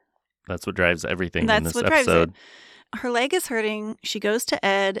 That's what drives everything in this episode. Drives it. Her leg is hurting. She goes to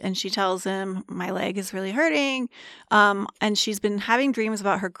Ed and she tells him, my leg is really hurting. And she's been having dreams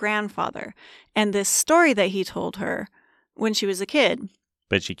about her grandfather and this story that he told her when she was a kid.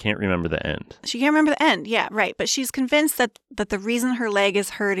 But she can't remember the end. She can't remember the end. Yeah, right. But she's convinced that the reason her leg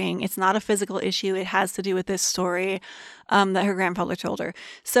is hurting, it's not a physical issue. It has to do with this story that her grandfather told her.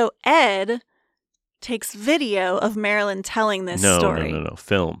 So Ed takes video of Marilyn telling this story. No.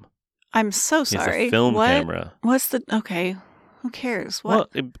 Film. I'm so sorry. He has a film camera. What's the... Okay. Who cares?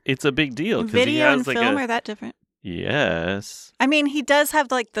 What? Well, it's a big deal. Video and film are that different? Yes. I mean, he does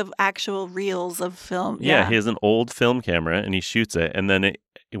have like the actual reels of film. Yeah, he has an old film camera and he shoots it. And then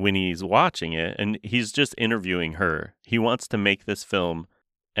when he's watching it, and he's just interviewing her, he wants to make this film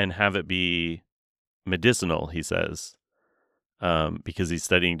and have it be medicinal, he says. Because he's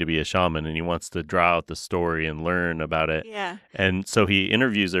studying to be a shaman and he wants to draw out the story and learn about it. Yeah. And so he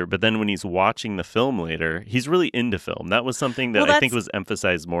interviews her, but then when he's watching the film later, he's really into film. That was something that I think was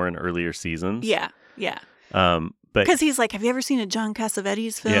emphasized more in earlier seasons. Yeah. But because he's like, have you ever seen a John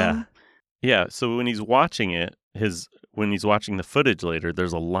Cassavetes film? Yeah. So when he's watching it, when he's watching the footage later,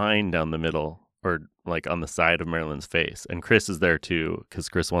 there's a line down the middle or like on the side of Marilyn's face. And Chris is there too, because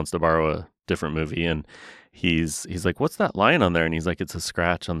Chris wants to borrow a different movie. And he's like, what's that line on there? And he's like, it's a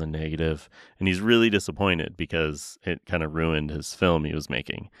scratch on the negative. And he's really disappointed because it kind of ruined his film he was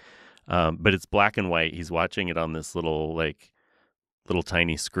making. But it's black and white. He's watching it on this little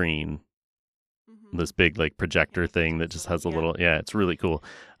tiny screen. This big like projector thing that just has a little, it's really cool.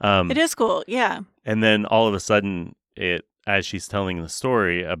 It is cool. Yeah. And then all of a sudden as she's telling the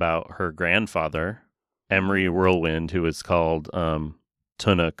story about her grandfather, Emery Whirlwind, who is called,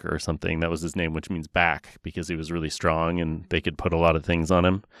 Tunuk or something. That was his name, which means back, because he was really strong and they could put a lot of things on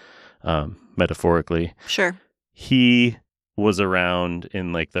him, metaphorically. Sure. He was around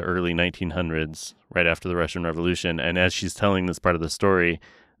in like the early 1900s, right after the Russian Revolution. And as she's telling this part of the story,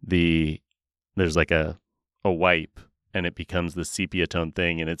 there's like a wipe, and it becomes the sepia tone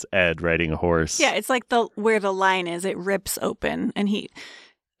thing, and it's Ed riding a horse. Yeah, it's like where the line is, it rips open, and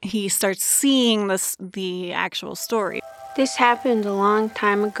he starts seeing the actual story. This happened a long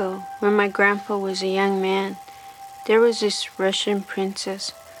time ago, when my grandpa was a young man. There was this Russian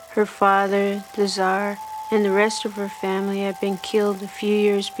princess. Her father, the Tsar, and the rest of her family had been killed a few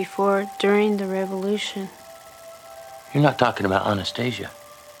years before during the revolution. You're not talking about Anastasia.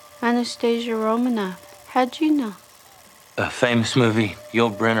 Anastasia Romanov. How'd you know? A famous movie,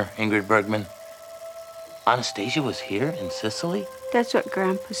 Yul Brynner, Ingrid Bergman. Anastasia was here in Sicily? That's what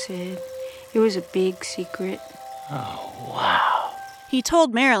Grandpa said. It was a big secret. Oh, wow. He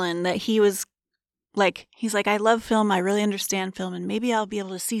told Marilyn that he's like, I love film, I really understand film, and maybe I'll be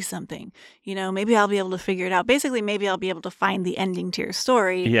able to see something. Maybe I'll be able to figure it out. Basically, maybe I'll be able to find the ending to your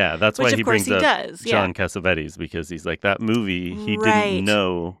story. Yeah, that's why he brings up does. John Cassavetes, because he's like, that movie, he Right. didn't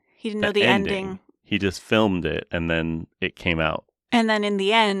know He didn't know the ending. He just filmed it, and then it came out. And then in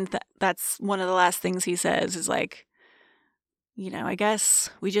the end, that's one of the last things he says is like, I guess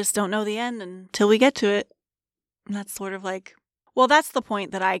we just don't know the end until we get to it. And that's sort of like, well, that's the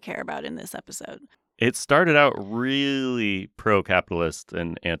point that I care about in this episode. It started out really pro-capitalist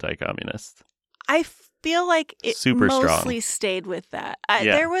and anti-communist. I feel like it Super mostly strong. stayed with that.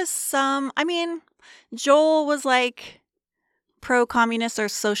 Yeah. There was some, Joel was like pro-communist or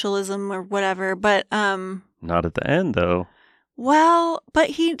socialism or whatever, but Not at the end, though. well, but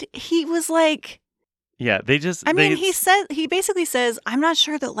he was like, Yeah, they just... he basically says, I'm not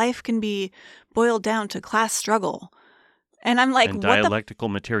sure that life can be boiled down to class struggle. And I'm like, and what the dialectical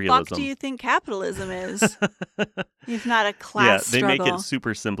materialism. fuck do you think capitalism is? If not a class they struggle. make it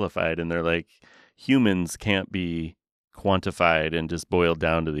super simplified, and they're like, humans can't be quantified and just boiled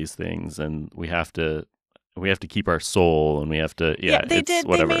down to these things, and we have to keep our soul, and we have to they did.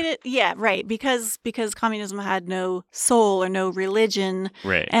 whatever. They made it right because communism had no soul or no religion,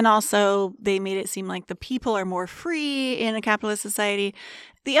 Right. And also they made it seem like the people are more free in a capitalist society.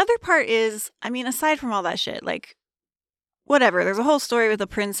 The other part is, aside from all that shit, like whatever, there's a whole story with the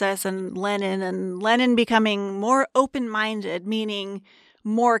princess and Lenin becoming more open-minded, meaning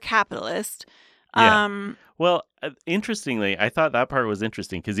more capitalist. Yeah. Well, interestingly, I thought that part was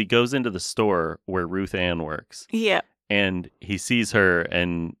interesting because he goes into the store where Ruth Ann works. Yeah. And he sees her,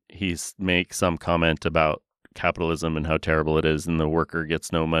 and he makes some comment about capitalism and how terrible it is, and the worker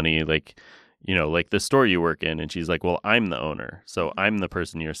gets no money, like the store you work in. And she's like, well, I'm the owner, so I'm the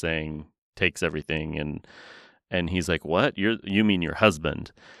person you're saying takes everything. And he's like, what? You mean your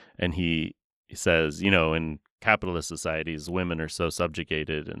husband? And he says, in capitalist societies, women are so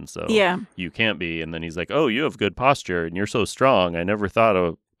subjugated, and so you can't be. And then he's like, oh, you have good posture, and you're so strong. I never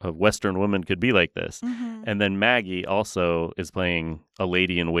thought a Western woman could be like this. Mm-hmm. And then Maggie also is playing a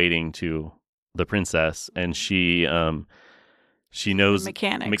lady in waiting to the princess, and she knows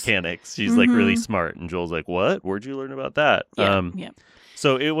mechanics. She's like really smart. And Joel's like, what? Where'd you learn about that? Yeah.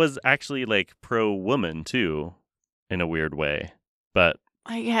 So it was actually like pro-woman too, in a weird way. But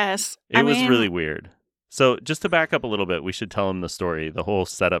I guess. it was really weird. So just to back up a little bit, we should tell him the story. The whole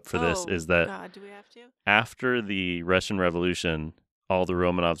setup for this is that God, do we have to? After the Russian Revolution, all the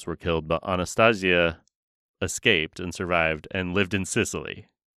Romanovs were killed, but Anastasia escaped and survived and lived in Sicily,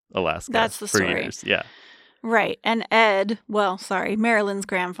 Alaska. That's the for story. years. Yeah. Right. And Ed, Marilyn's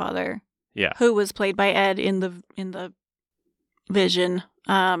grandfather, Yeah. who was played by Ed in the Vision,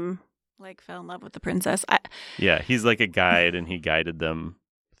 fell in love with the princess. Yeah, he's like a guide, and he guided them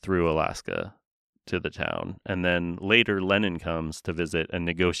through Alaska to the town. And then later Lenin comes to visit and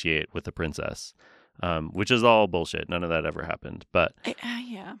negotiate with the princess, which is all bullshit. None of that ever happened. But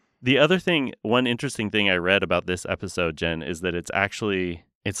yeah. The other thing, one interesting thing I read about this episode, Jen, is that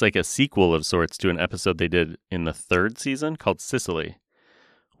it's like a sequel of sorts to an episode they did in the 3rd season called Sicily,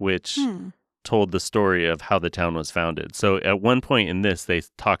 which told the story of how the town was founded. So at one point in this, they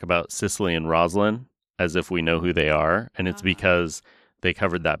talk about Sicily and Roslyn as if we know who they are, and it's because they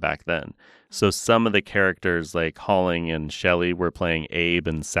covered that back then. So some of the characters like Halling and Shelley were playing Abe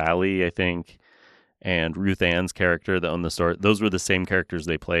and Sally, I think, and Ruth Ann's character that owned the store. Those were the same characters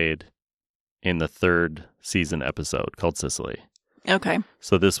they played in the 3rd season episode called Sicily. Okay.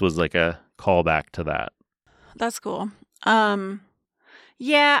 So this was like a callback to that. That's cool.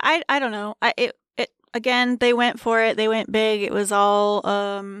 Yeah, I don't know. It again, they went for it. They went big. It was all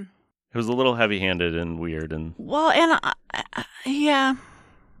It was a little heavy-handed and weird, and well, and yeah,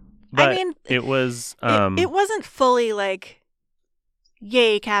 But I mean, it was it wasn't fully like,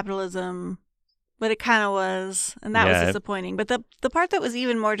 yay, capitalism, but it kind of was, and that was disappointing. But the part that was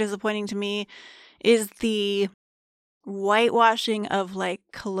even more disappointing to me is the whitewashing of like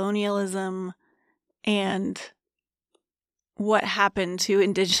colonialism and what happened to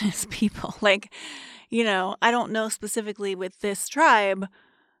indigenous people. Like, you know, I don't know specifically with this tribe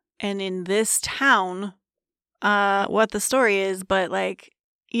and in this town what the story is, but like,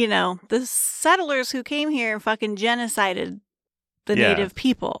 you know, the settlers who came here fucking genocided the native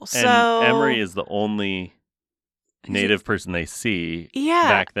people. So and Emery is the only native person they see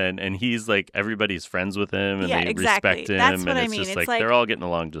back then, and he's like, everybody's friends with him and they respect him. That's what and I it's mean. just It's like they're all getting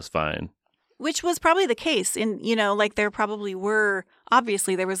along just fine. Which was probably the case in, you know, like there probably were,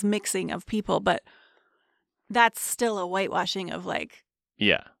 obviously there was mixing of people, but that's still a whitewashing of like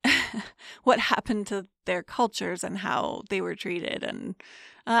what happened to their cultures and how they were treated. And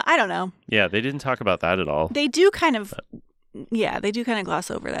I don't know. Yeah, they didn't talk about that at all. They do kind of, they do kind of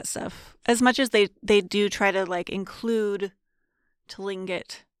gloss over that stuff. As much as they do try to like include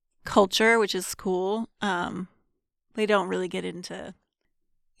Tlingit culture, which is cool. They don't really get into,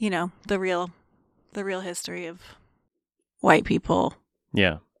 you know, the real history of white people.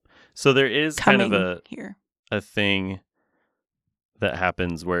 Yeah. So there is kind of a thing that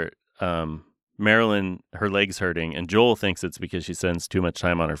happens where Marilyn, her leg's hurting, and Joel thinks it's because she spends too much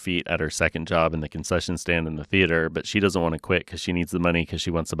time on her feet at her second job in the concession stand in the theater, but she doesn't want to quit because she needs the money because she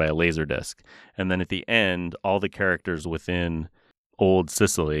wants to buy a laser disc. And then at the end, all the characters within Old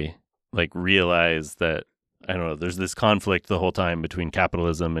Sicily like realize that, I don't know, there's this conflict the whole time between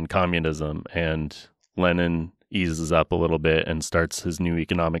capitalism and communism, and Lenin eases up a little bit and starts his new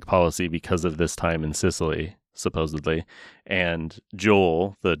economic policy because of this time in Sicily, supposedly. And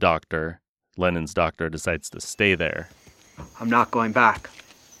Joel, the doctor, Lenin's doctor, decides to stay there. I'm not going back.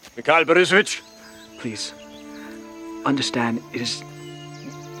 Mikhail Borisovich? Please, understand, it is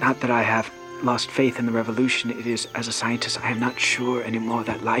not that I have lost faith in the revolution. It is, as a scientist, I am not sure anymore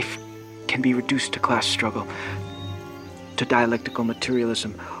that life can be reduced to class struggle, to dialectical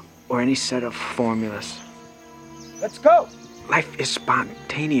materialism, or any set of formulas. Let's go. Life is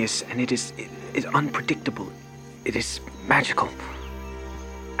spontaneous, and it is unpredictable. It is magical.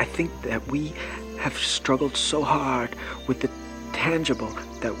 I think that we have struggled so hard with the tangible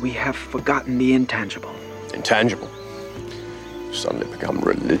that we have forgotten the intangible. Intangible? Suddenly become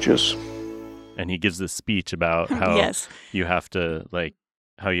religious? And he gives this speech about how you have to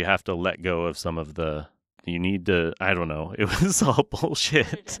let go of some of the, you need to, I don't know, it was all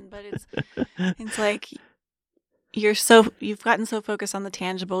bullshit. But it's like you've gotten so focused on the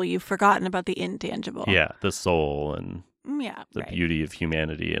tangible, you've forgotten about the intangible. Yeah, the soul and the beauty of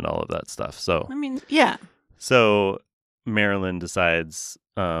humanity and all of that stuff. So I mean, yeah. So Marilyn decides,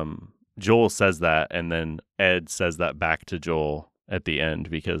 Joel says that, and then Ed says that back to Joel at the end,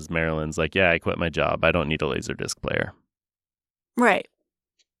 because Marilyn's like, yeah, I quit my job. I don't need a Laserdisc player. Right.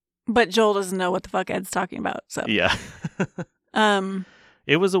 But Joel doesn't know what the fuck Ed's talking about. So yeah.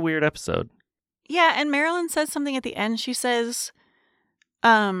 It was a weird episode. Yeah, and Marilyn says something at the end. She says,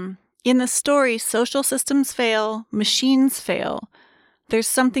 in the story, social systems fail, machines fail. There's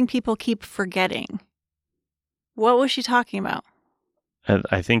something people keep forgetting. What was she talking about?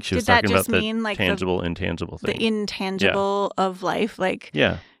 I think she was talking about the tangible, intangible thing. The intangible of life, like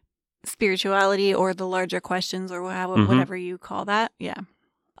spirituality or the larger questions or whatever you call that. Yeah.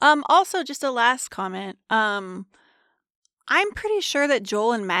 Also, just a last comment. I'm pretty sure that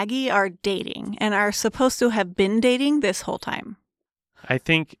Joel and Maggie are dating and are supposed to have been dating this whole time. You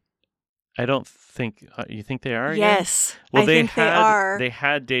think they are? Yes. Well, they are. They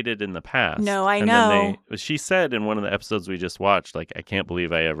had dated in the past. No, I know. She said in one of the episodes we just watched, like, I can't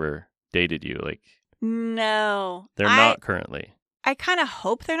believe I ever dated you. Like, no. They're not currently. I kind of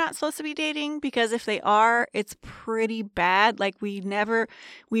hope they're not supposed to be dating, because if they are, it's pretty bad. Like, we've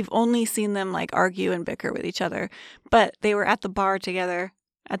only seen them like argue and bicker with each other, but they were at the bar together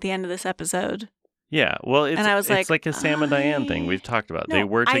at the end of this episode. Yeah, well, and I was it's like a Sam and Diane thing we've talked about. No, they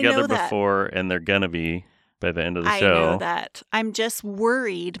were together before, and they're gonna be by the end of the show. I know that. I'm just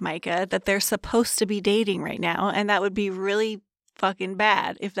worried, Micah, that they're supposed to be dating right now, and that would be really fucking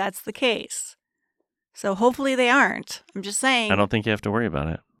bad if that's the case. So hopefully they aren't. I'm just saying. I don't think you have to worry about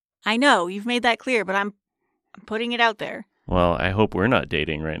it. I know, you've made that clear, but I'm putting it out there. Well, I hope we're not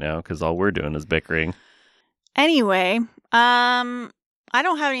dating right now, because all we're doing is bickering. Anyway, I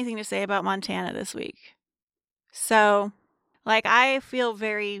don't have anything to say about Montana this week. So, like, I feel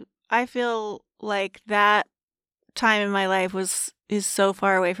like that time in my life is so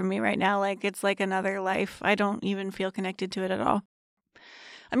far away from me right now. Like, it's like another life. I don't even feel connected to it at all.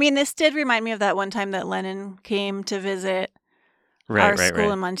 I mean, this did remind me of that one time that Lennon came to visit our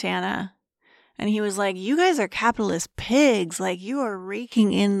school in Montana. And he was like, you guys are capitalist pigs. Like, you are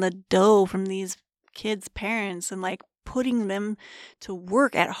raking in the dough from these kids' parents and, like, putting them to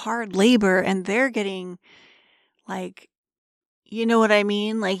work at hard labor. And they're getting, like, you know what I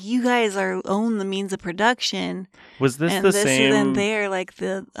mean? Like, you guys own the means of production. Was this and the this same? And they're, like,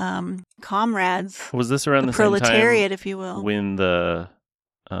 the comrades. Was this around the proletariat, same time if you will. when the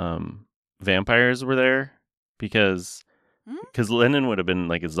vampires were there? Because Lennon would have been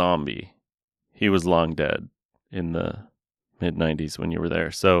like a zombie. He was long dead in the mid-90s when you were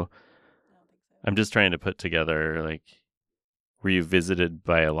there. So I'm just trying to put together, like, were you visited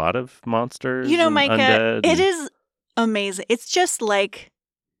by a lot of monsters? You know, and Micah, undead it is amazing. It's just like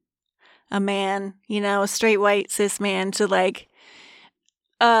a man, you know, a straight white cis man to, like,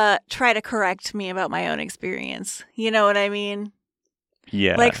 try to correct me about my own experience. You know what I mean?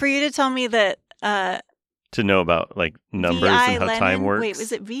 Yeah. Like, for you to tell me that to know about, like, numbers V.I. and how Lenin, time works. Wait,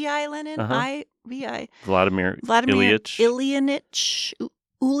 was it V.I. Lenin? Uh-huh. V.I. Vladimir Ilyich.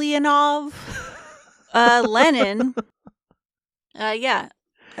 Ulyanov, Lenin. Yeah,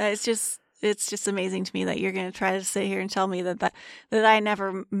 it's just amazing to me that you're going to try to sit here and tell me that I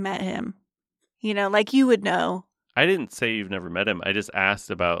never met him. You know, like you would know. I didn't say you've never met him. I just asked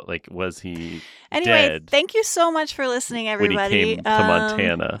about, like, was he anyway, dead thank you so much for listening, everybody. when he came to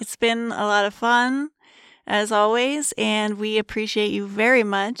Montana. It's been a lot of fun, as always, and we appreciate you very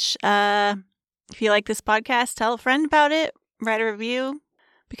much. If you like this podcast, tell a friend about it, write a review,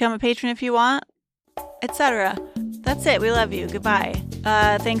 become a patron if you want, etc. That's it. We love you. Goodbye.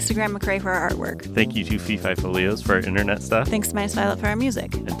 Thanks to Graham McRae for our artwork. Thank you to Fee Fi Folios for our internet stuff. Thanks to Minus Violet for our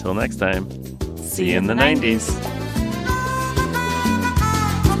music. Until next time, See you in the 90s.